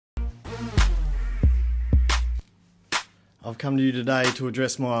I've come to you today to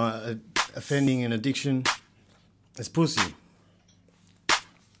address my offending and addiction. It's pussy.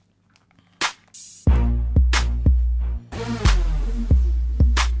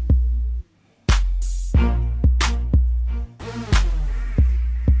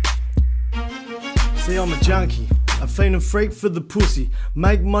 See, I'm a junkie, a fiend and freak for the pussy.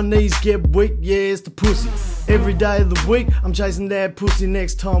 Make my knees get weak, yeah, it's the pussy. Every day of the week, I'm chasing that pussy.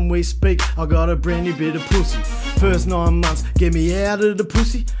 Next time we speak, I got a brand new bit of pussy. First 9 months, get me out of the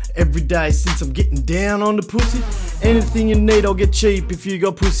pussy. Every day since I'm getting down on the pussy. Anything you need, I'll get cheap if you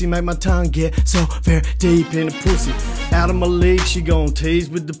got pussy. Make my tongue get so very deep in the pussy. Out of my league, she gon' tease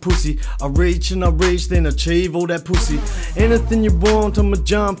with the pussy. I reach and I reach, then achieve all that pussy. Anything you want, I'ma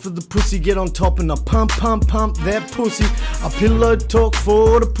jump for the pussy. Get on top and I pump that pussy. I pillow talk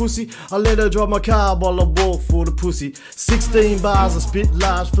for the pussy. I let her drive my car while I walk for the pussy. 16 bars, I spit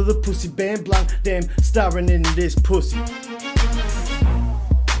large for the pussy. Bam, blunt, damn, starring in this pussy.